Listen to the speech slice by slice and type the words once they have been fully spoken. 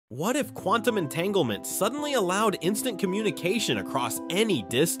What if quantum entanglement suddenly allowed instant communication across any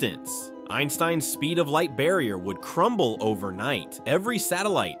distance? Einstein's speed of light barrier would crumble overnight. Every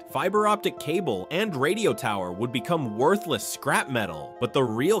satellite, fiber optic cable, and radio tower would become worthless scrap metal. But the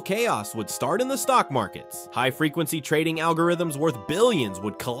real chaos would start in the stock markets. High-frequency trading algorithms worth billions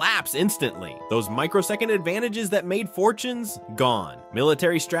would collapse instantly. Those microsecond advantages that made fortunes, gone.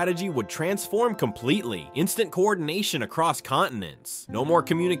 Military strategy would transform completely. Instant coordination across continents. No more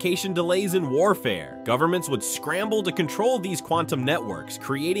communication delays in warfare. Governments would scramble to control these quantum networks,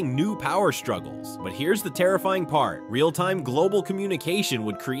 creating new power struggles. But here's the terrifying part. Real-time global communication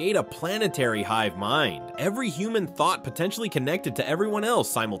would create a planetary hive mind. Every human thought potentially connected to everyone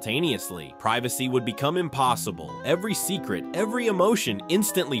else simultaneously. Privacy would become impossible. Every secret, every emotion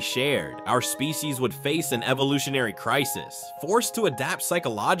instantly shared. Our species would face an evolutionary crisis, forced to adapt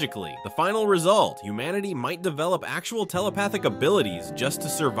psychologically. The final result, humanity might develop actual telepathic abilities just to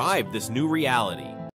survive this new reality.